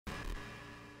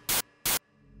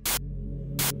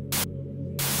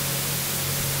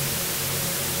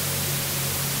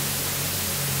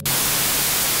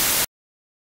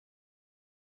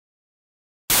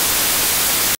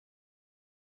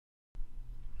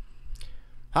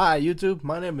Hi YouTube,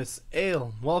 my name is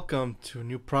Ale. Welcome to a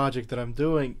new project that I'm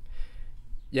doing.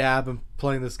 Yeah, I've been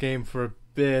playing this game for a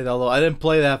bit, although I didn't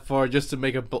play that far just to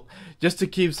make just to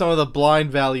keep some of the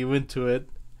blind value into it.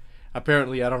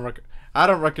 Apparently, I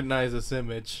don't recognize this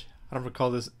image. I don't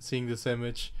recall seeing this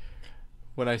image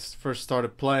when I first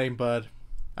started playing, but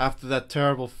after that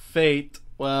terrible fate,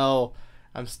 well,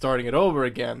 I'm starting it over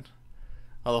again.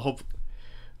 I'll hope.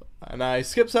 And I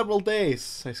skipped several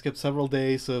days. I skipped several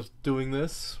days of doing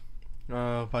this.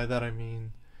 By that I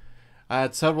mean, I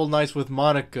had several nights with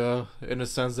Monika, in a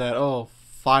sense that,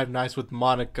 5 nights with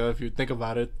Monika, if you think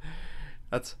about it.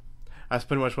 That's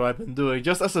pretty much what I've been doing,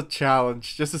 just as a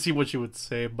challenge, just to see what you would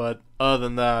say. But other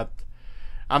than that,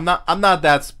 I'm not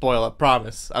that spoiled. I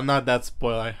promise. I'm not that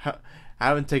spoiled. I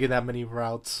haven't taken that many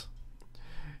routes.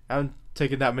 I haven't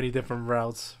taken that many different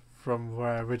routes from where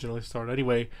I originally started.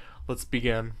 Anyway, let's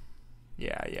begin.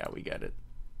 Yeah, we get it.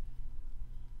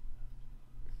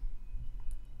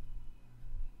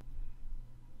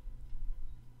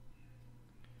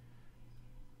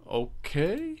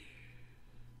 Okay.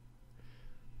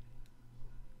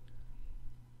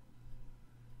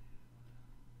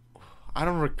 I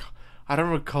don't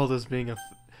recall this being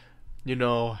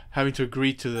having to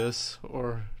agree to this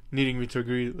or needing me to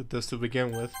agree with this to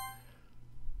begin with.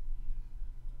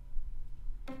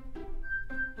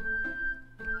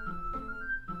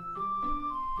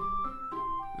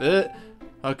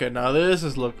 Okay, now this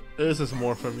is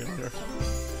more familiar.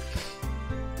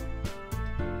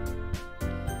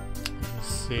 Let's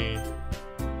see.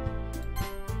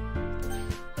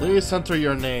 Please enter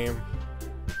your name.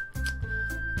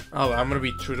 Oh, I'm gonna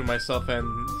be true to myself and,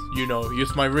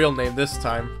 use my real name this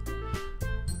time.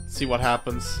 See what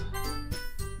happens.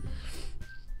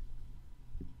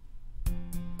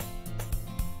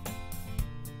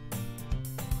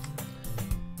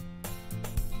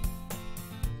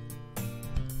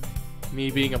 Me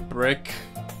being a brick.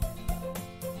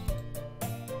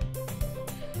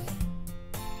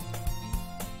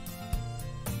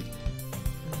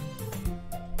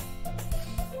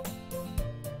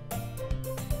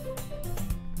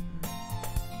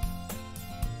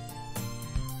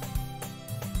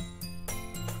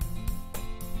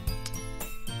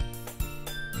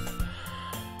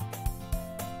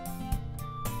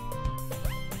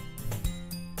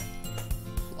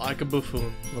 Like a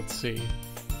buffoon. Let's see.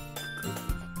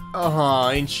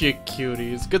 Ain't she a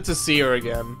cutie? It's good to see her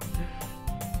again.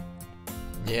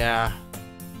 Yeah.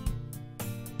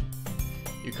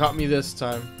 You caught me this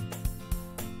time.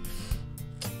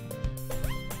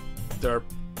 Derp.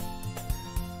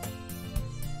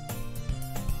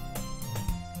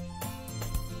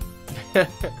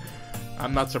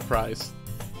 I'm not surprised.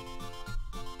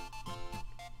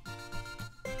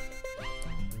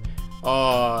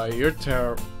 Oh, you're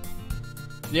terrible.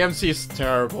 The MC is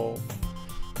terrible.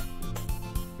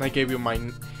 I gave you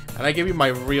my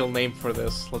real name for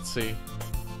this. Let's see.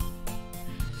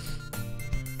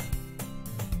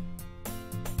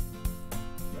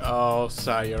 Oh,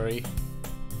 Sayuri.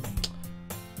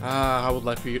 How would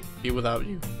life be without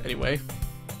you? Anyway.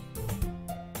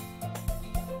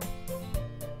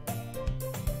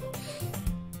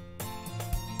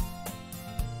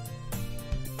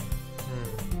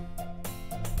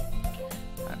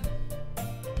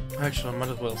 Actually, I might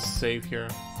as well save here.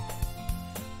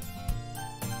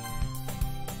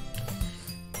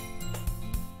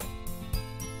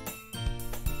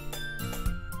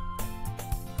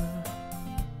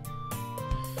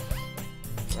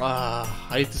 I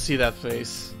hate to see that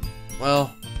face.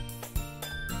 Well.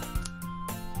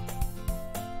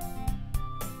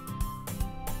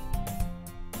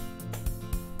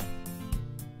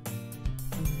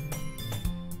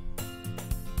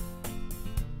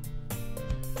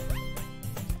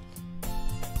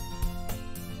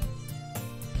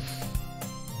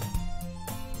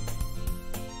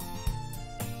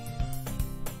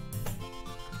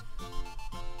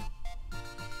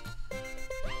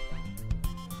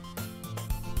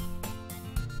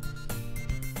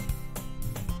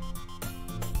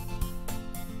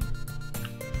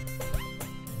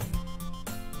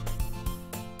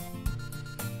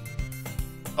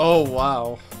 Oh,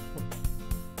 wow.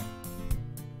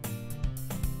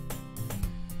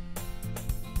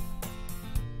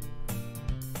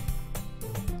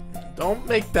 Don't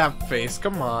make that face,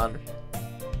 come on.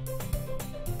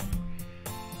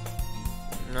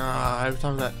 Nah, every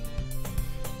time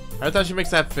she makes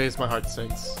that face, my heart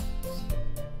sinks.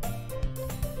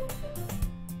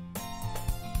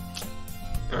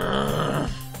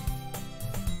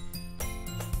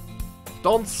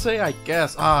 Don't say I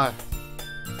guess.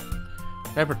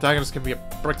 Yeah, protagonists can be a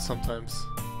prick sometimes.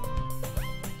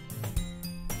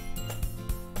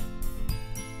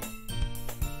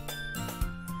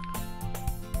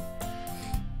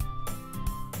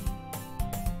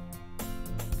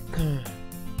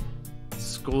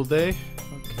 School day?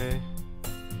 Okay.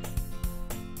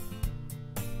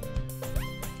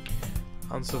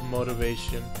 Ounce of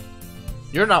motivation.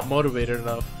 You're not motivated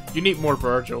enough. You need more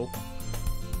Virgil.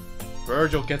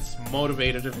 Virgil gets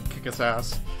motivated if you kick his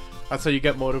ass. That's how you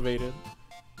get motivated.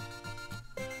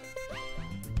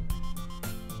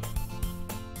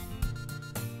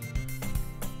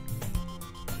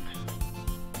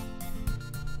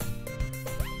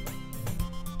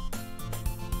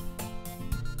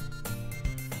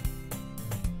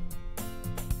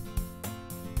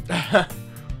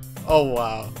 Oh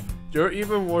wow. You're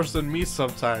even worse than me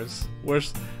sometimes.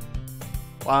 Worse.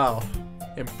 Wow.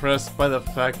 Impressed by the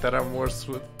fact that I'm worse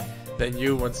than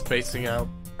you when spacing out.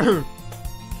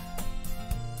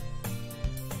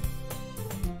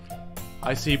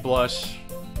 I see blush.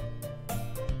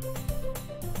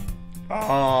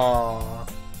 Oh.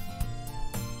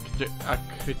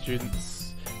 Could you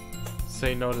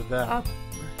say no to that?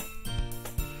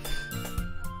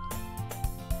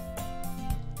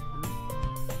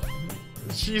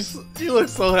 She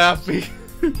looks so happy.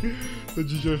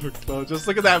 Just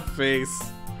look at that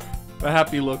face. The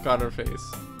happy look on her face.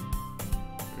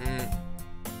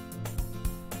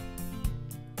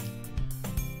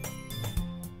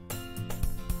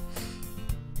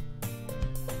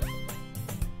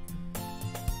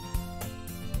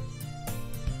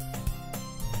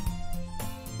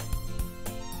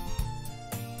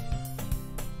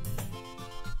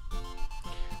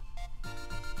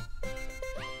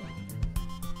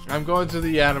 I'm going to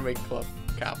the anime club,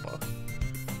 Kappa.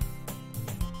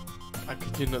 How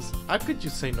could you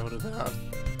say no to that?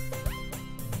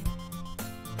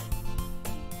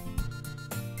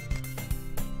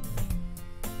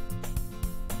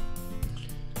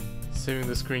 Saving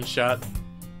the screenshot.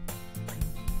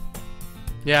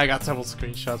 Yeah, I got several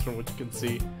screenshots from what you can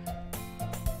see.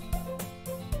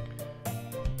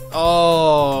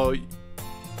 Oh,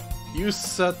 you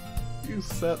set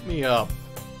me up.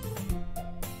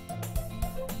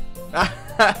 I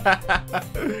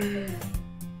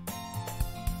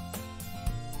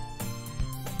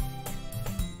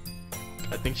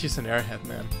think she's an airhead,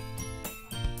 man.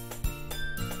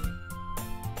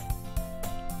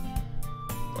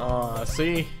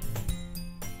 See?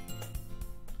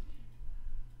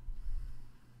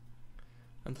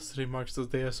 And this day marks the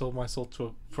day I sold my soul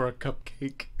for a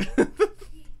cupcake.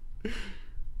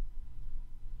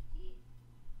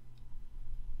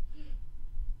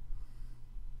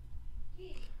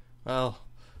 Well,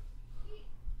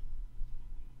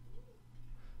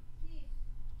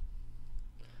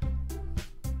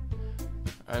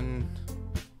 and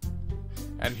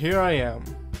here I am.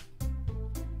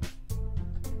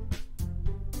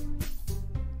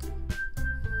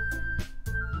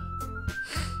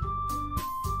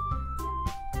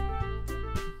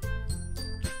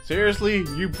 Seriously,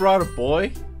 you brought a boy?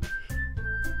 Is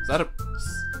that a?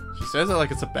 She says it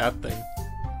like it's a bad thing.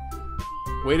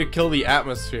 Way to kill the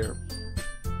atmosphere.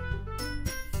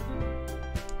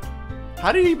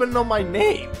 How do you even know my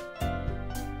name?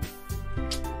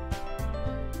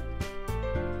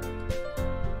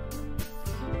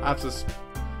 I have to.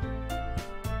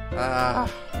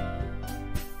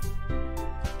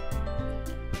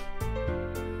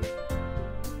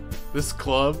 This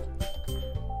club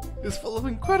is full of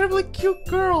incredibly cute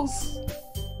girls.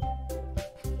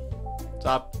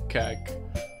 Top keg.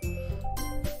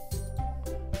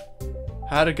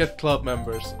 How to get club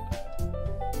members.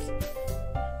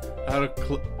 How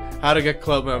to get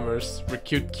club members.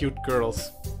 Recruit cute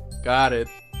girls. Got it.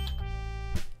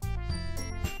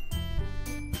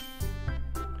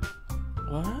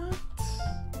 What?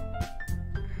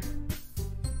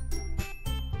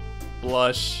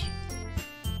 Blush.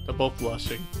 They're both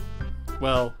blushing.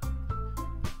 Well,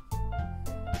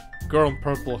 girl in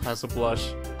purple has a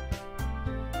blush.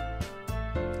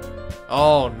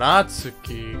 Oh,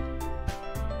 Natsuki.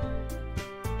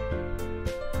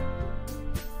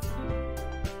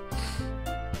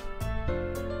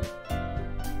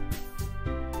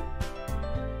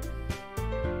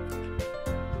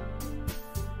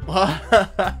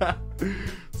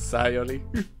 Sayori.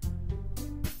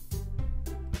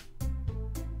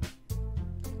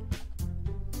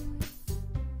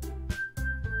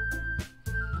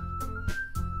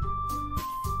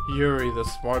 Yuri, the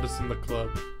smartest in the club.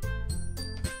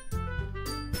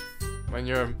 When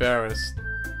you're embarrassed.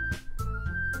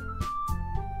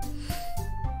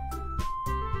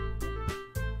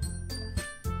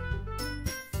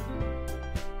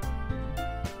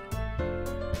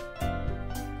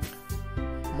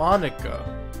 Monika.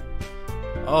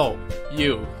 Oh,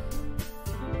 you.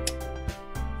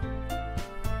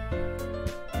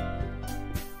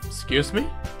 Excuse me?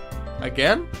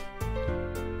 Again?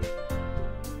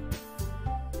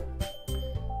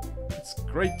 It's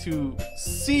great to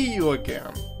see you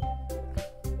again.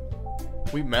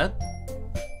 We met?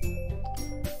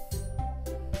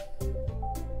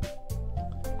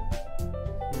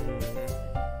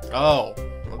 Oh,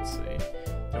 let's see.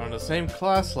 They were in the same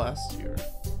class last year.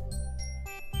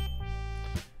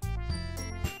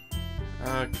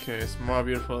 Okay, smart,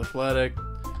 beautiful, athletic.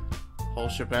 Whole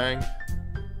shebang.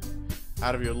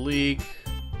 Out of your league.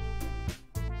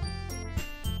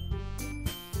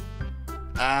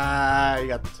 Ah, you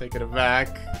got to take it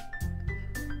back.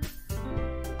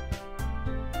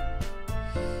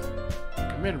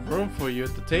 I made room for you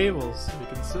at the table so you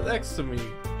can sit next to me.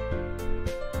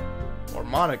 Or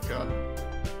Monika.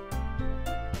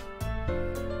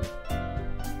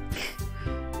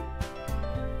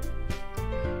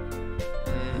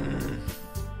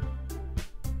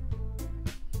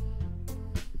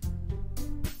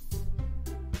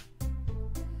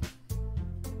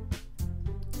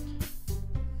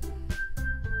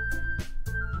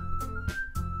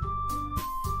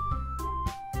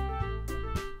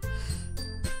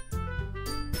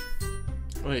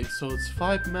 Wait, so it's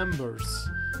 5 members.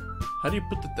 How do you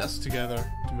put the desk together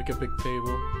to make a big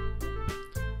table?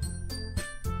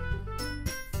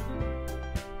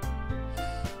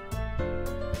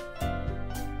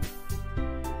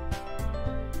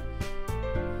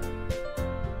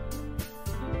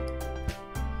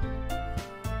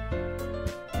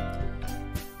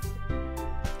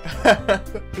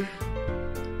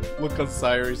 Look on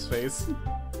Sayuri's face.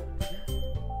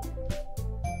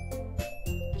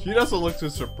 She doesn't look too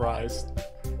surprised.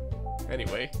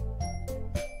 Anyway.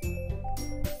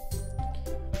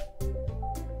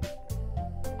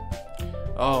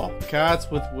 Oh, cats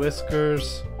with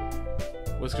whiskers.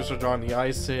 Whiskers are drawn the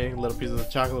icing. Little pieces of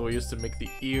chocolate were used to make the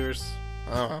ears.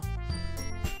 I don't know.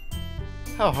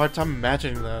 I have a hard time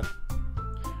imagining that.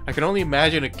 I can only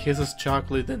imagine a kisses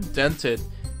chocolate then dented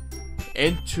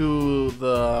into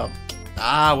the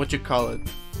what you call it?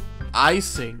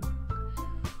 Icing.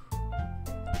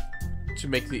 To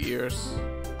make the ears.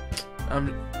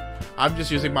 I'm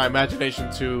just using my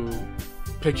imagination to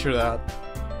picture that.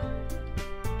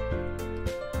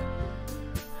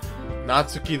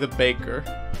 Natsuki the baker.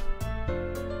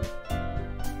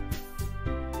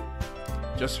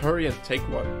 Just hurry and take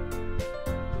one.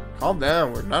 Calm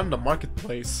down, we're not in the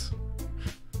marketplace.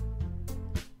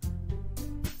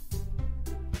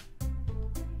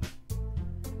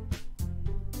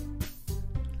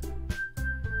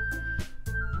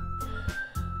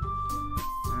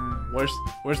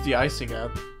 Where's the icing at?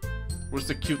 Where's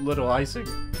the cute little icing?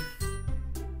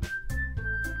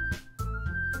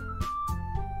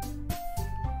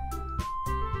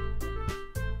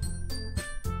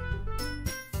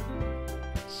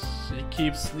 She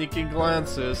keeps sneaking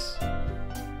glances.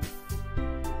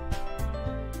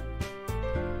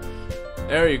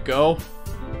 There you go.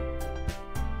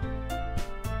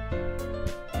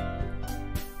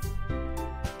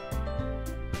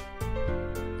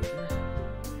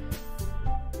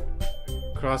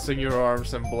 Crossing your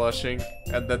arms and blushing,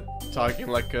 and then talking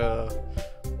like a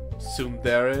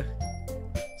tsundere.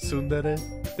 Tsundere?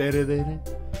 Dere.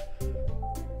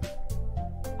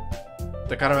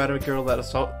 The kind of anime girl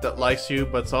that likes you,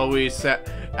 but's always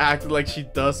acting like she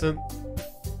doesn't.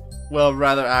 Well,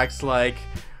 rather acts like,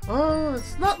 oh,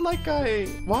 it's not like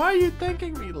why are you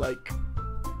thanking me? Like,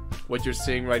 what you're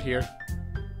seeing right here.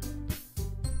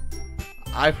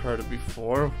 I've heard it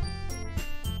before.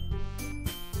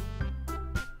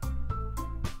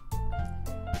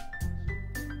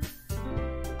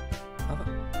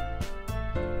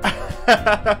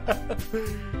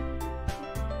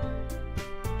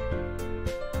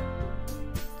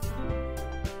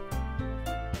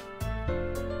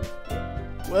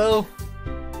 Well,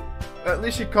 at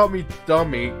least she called me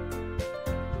dummy.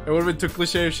 It would have been too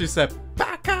cliche if she said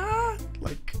 "baka,"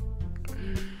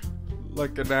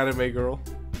 like an anime girl.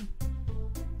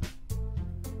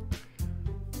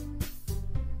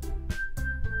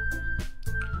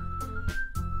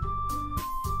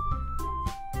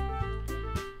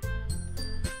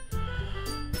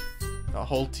 A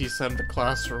whole tea set in the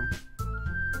classroom.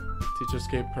 Teachers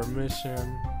gave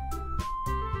permission.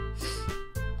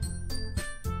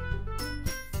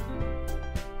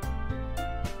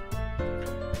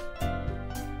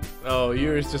 Oh,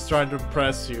 Yuri's just trying to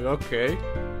impress you. Okay.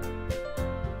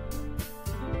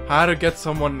 How to get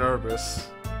someone nervous.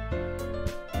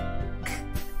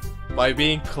 By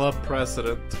being club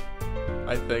president,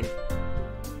 I think.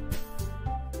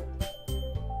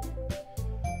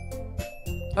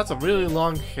 That's a really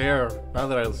long hair. Now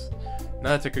that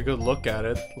Now I take a good look at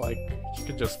it, like, you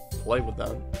can just play with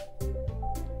them.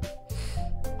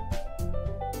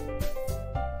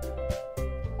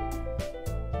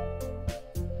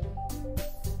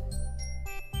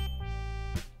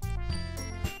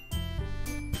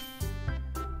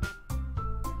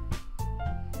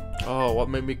 Oh, what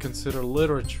made me consider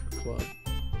literature club?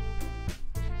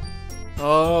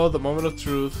 Oh, the moment of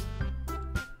truth.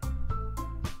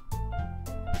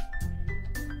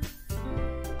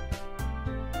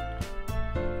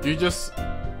 You just...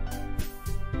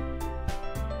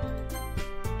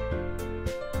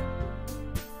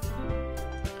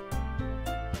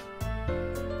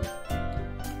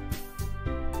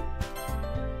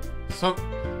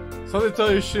 Something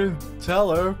tell you shouldn't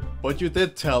tell her, but you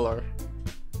did tell her.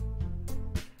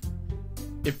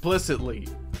 Implicitly.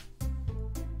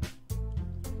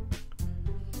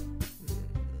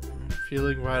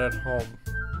 Feeling right at home.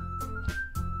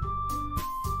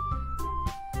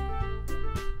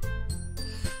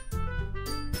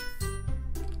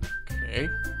 Okay.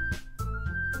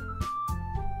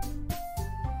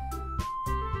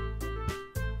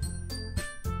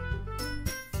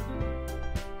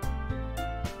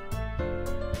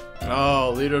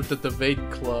 Oh, leader of the debate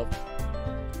club.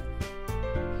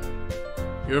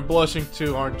 You're blushing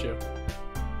too, aren't you?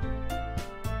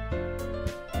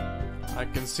 I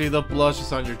can see the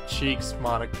blushes on your cheeks,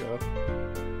 Monika.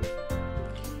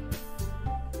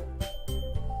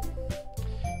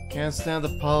 Can't stand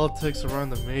the politics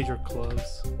around the major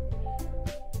clubs.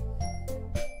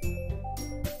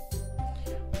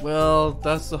 Well,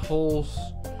 that's the whole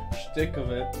shtick of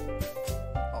it.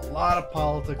 A lot of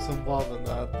politics involved in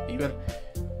that, even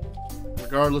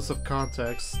regardless of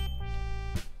context.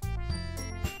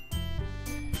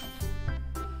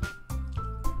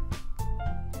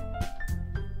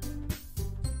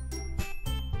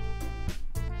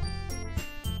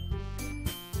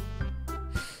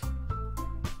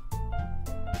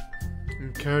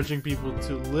 Encouraging people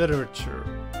to literature.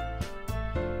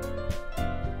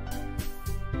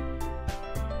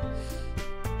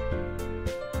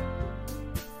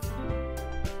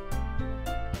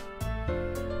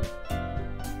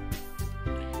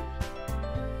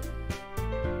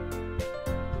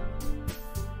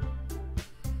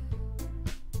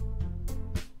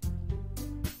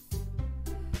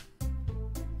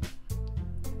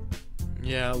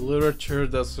 Yeah, literature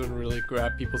doesn't really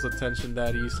grab people's attention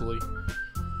that easily.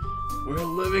 We're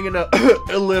living in a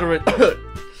illiterate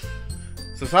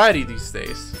society these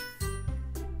days.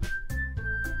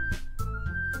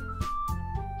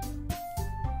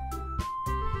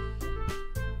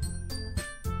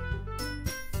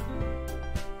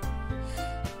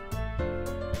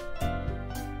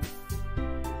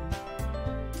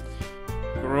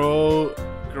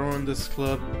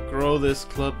 Grow this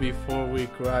club before we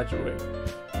graduate.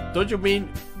 Don't you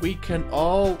mean we can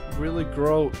all really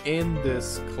grow in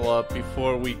this club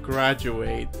before we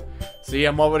graduate? See,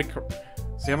 I'm already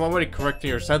correcting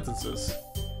your sentences.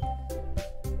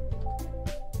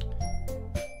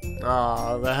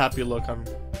 Ah, the happy look on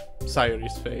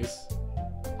Sayori's face.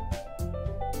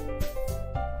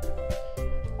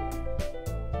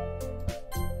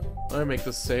 Let me make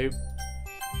this save.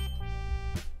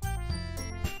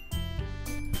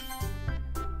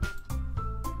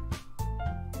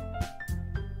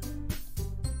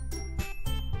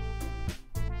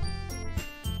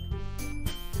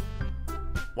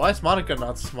 Why is Monika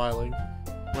not smiling?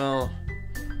 Well,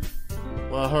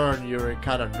 her and Yuri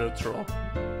kind of neutral.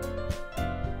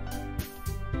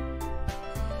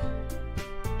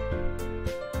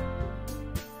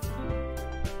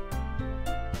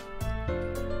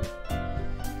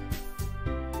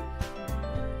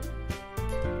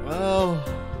 Well,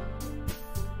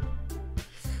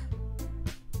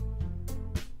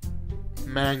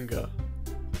 manga.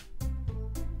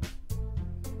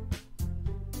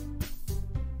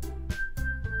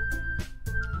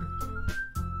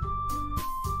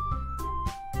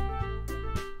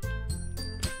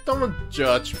 Don't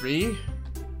judge me.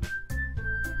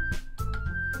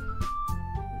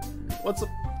 What's up?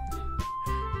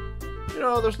 You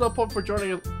know, there's no point for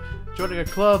joining a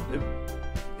club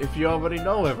if you already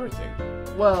know everything.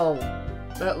 Well,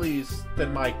 at least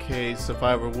in my case, if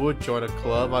I ever would join a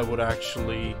club, I would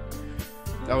actually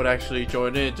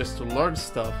join in just to learn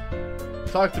stuff,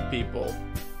 talk to people,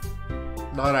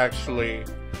 not actually,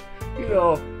 you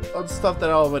know, on stuff that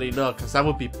I already know, because that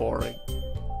would be boring.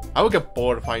 I would get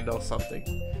bored if I know something.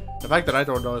 The fact that I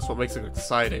don't know is what makes it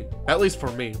exciting. At least for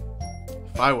me.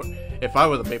 If I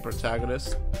were the main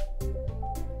protagonist.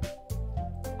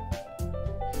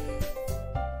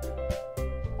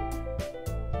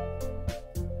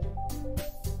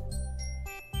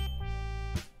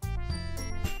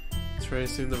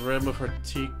 Tracing the rim of her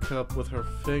teacup with her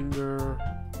finger.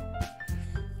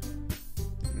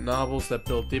 Novels that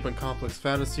build deep and complex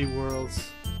fantasy worlds.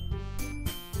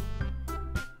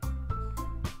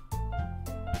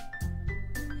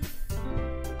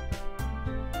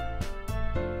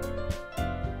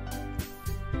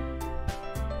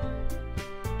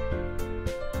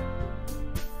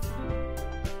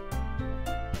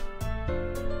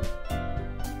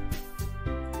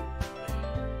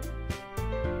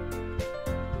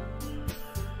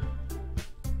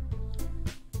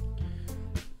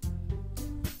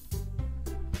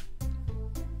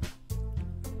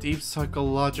 Deep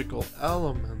psychological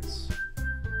elements.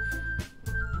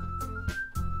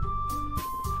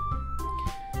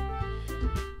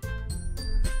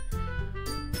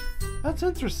 That's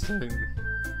interesting.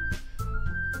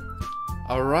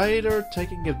 A writer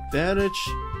taking advantage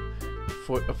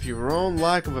of your own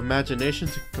lack of imagination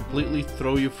to completely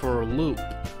throw you for a loop.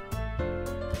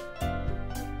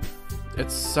 It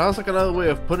sounds like another way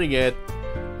of putting it.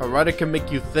 A writer can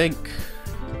make you think.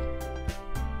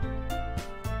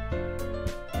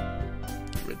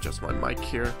 Adjust my mic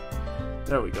here.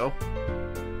 There we go.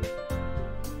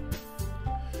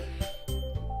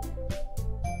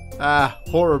 Ah,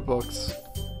 horror books.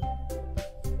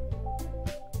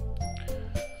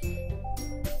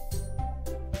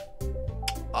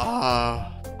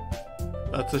 Ah,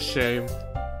 that's a shame.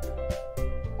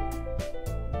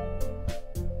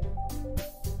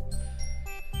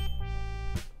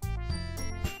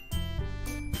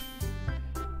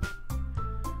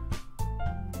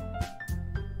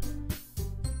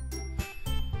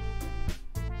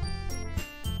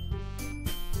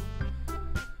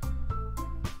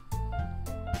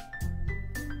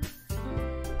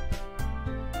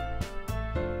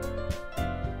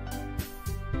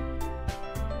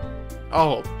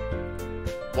 Oh,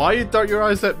 why you dart your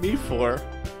eyes at me for?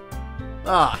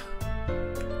 Ah.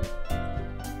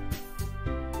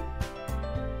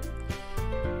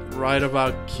 Write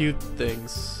about cute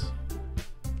things.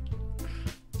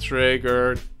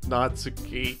 Trigger,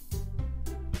 Natsuki.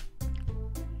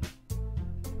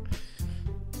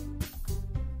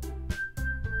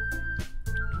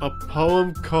 A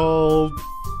poem called...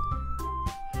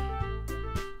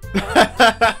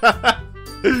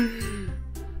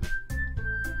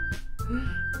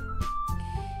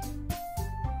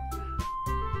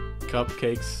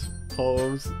 Cupcakes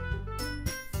poems.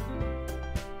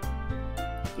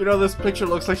 You know, this picture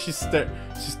looks like she's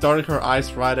starting her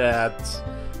eyes right at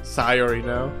Sayori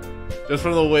now. Just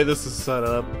from the way this is set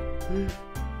up.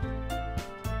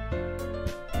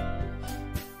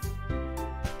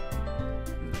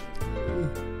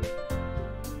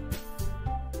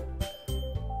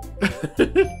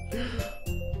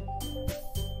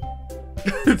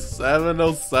 It's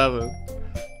 7:07.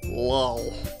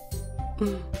 Lol.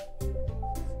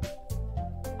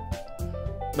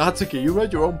 Natsuki, you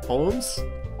read your own poems?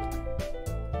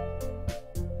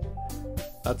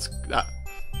 That's...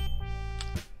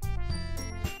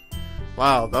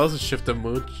 Wow, that was a shift of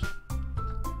mood.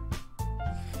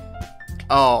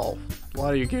 Oh,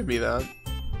 why do you give me that?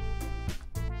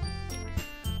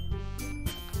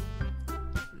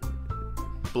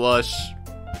 Blush.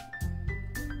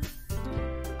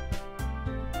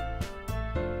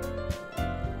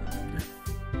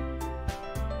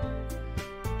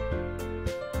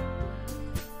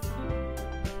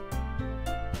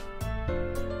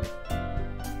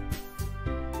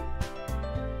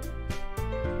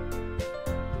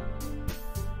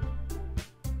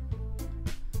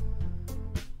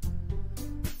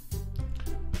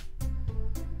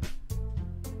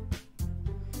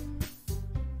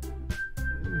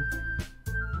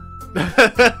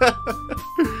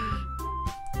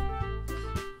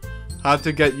 How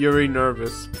to get Yuri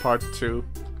nervous, part 2.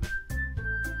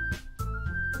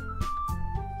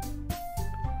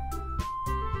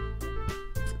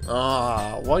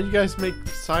 Ah, why you guys make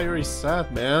Sayori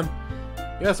sad, man?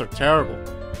 You guys are terrible.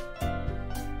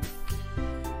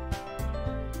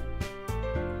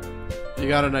 You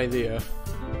got an idea.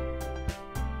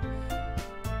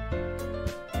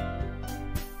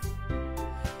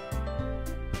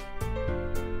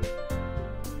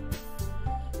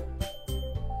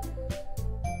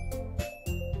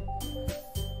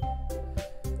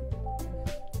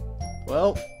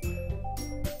 Well,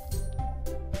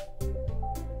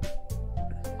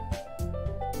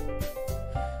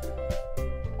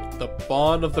 the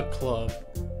bond of the club.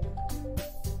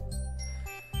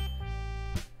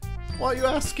 Why are you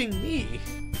asking me?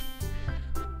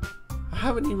 I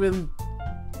haven't even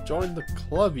joined the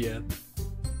club yet.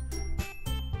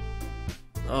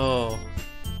 Oh.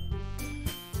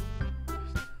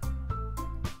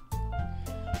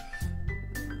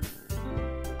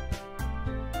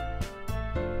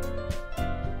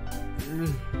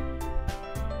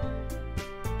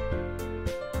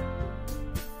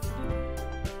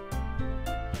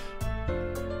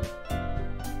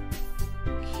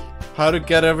 How to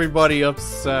get everybody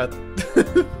upset.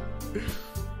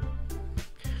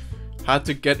 How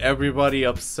to get everybody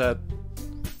upset.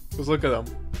 Just look at them.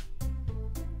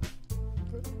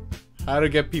 How to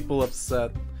get people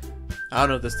upset. I don't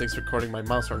know if this thing's recording my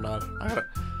mouse or not.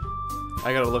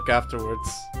 I gotta look afterwards.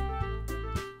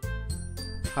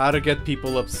 How to get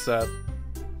people upset.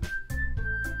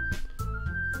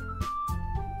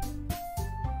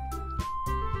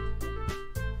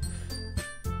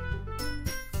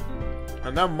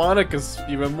 And now Monika's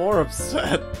even more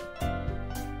upset.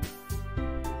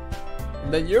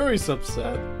 And then Yuri's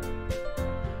upset.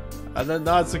 And then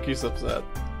Natsuki's upset.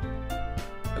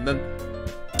 And then...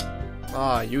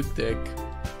 Ah, you dick.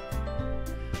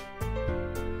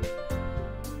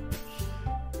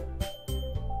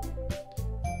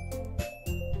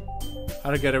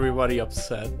 How to get everybody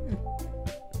upset.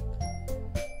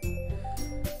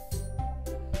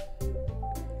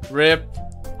 Rip.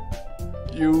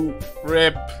 You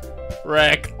rip.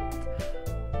 Wreck.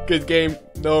 Good game.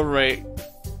 No rate.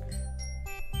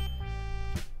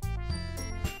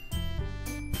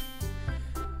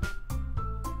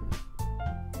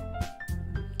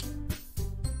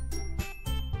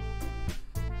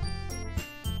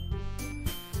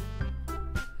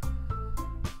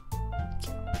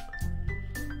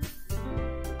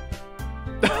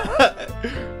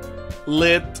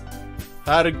 Lit.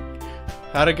 How to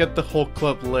get the whole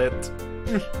club lit.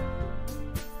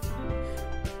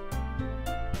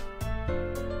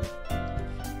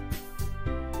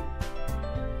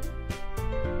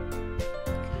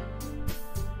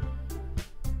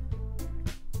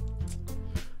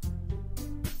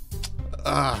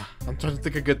 I'm trying to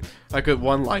think a good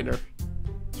one-liner.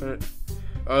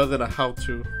 Other than a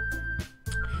how-to.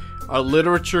 A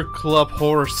literature club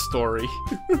horror story.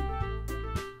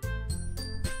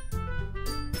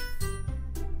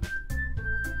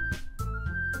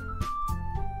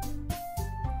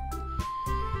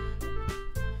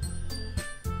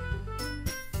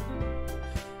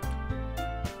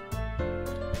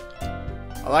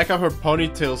 I like how her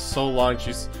ponytail's so long,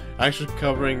 she's actually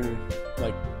covering,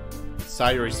 like,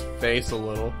 Sayuri's face a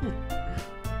little.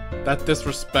 That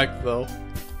disrespect, though.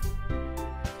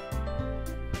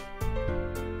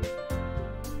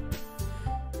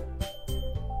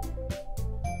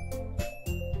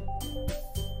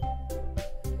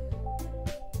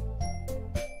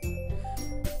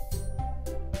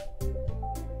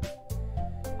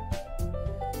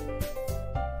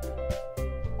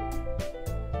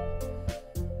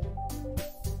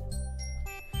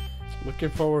 Looking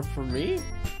forward for me?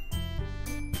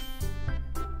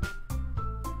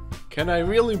 Can I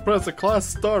really impress a class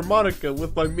star Monika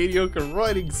with my mediocre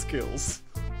writing skills?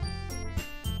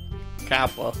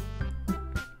 Kappa.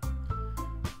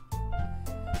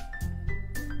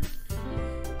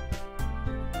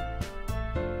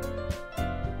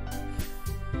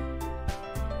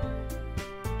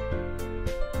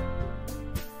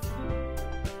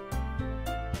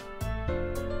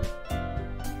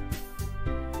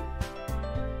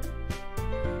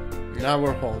 Now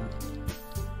we're home.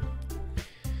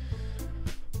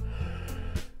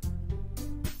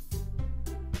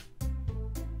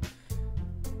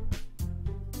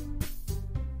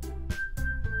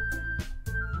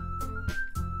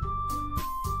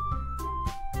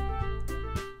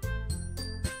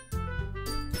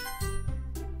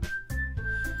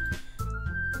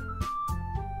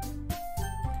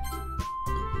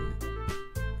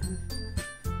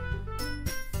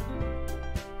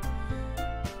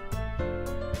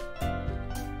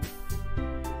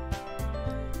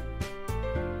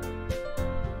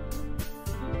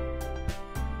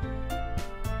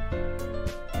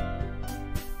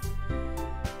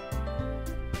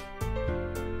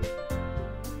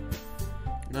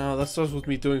 No, that starts with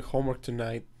me doing homework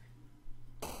tonight.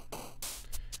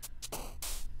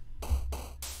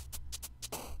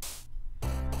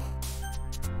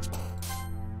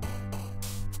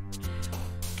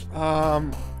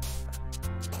 I'm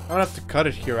gonna have to cut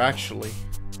it here, actually.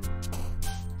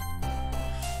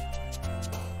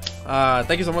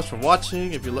 Thank you so much for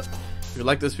watching. If you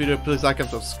like this video, please like and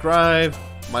subscribe.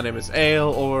 My name is Ale,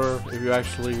 or if you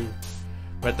actually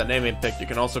read the name and picked, you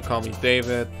can also call me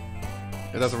David.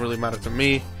 It doesn't really matter to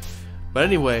me. But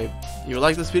anyway, if you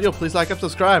like this video, please like and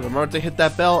subscribe. Remember to hit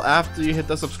that bell after you hit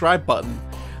the subscribe button.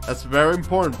 That's very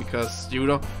important because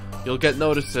you'll get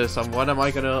notices on when am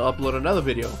I gonna upload another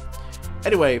video.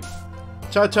 Anyway,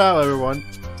 ciao ciao everyone.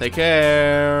 Take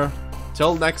care.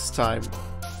 Till next time.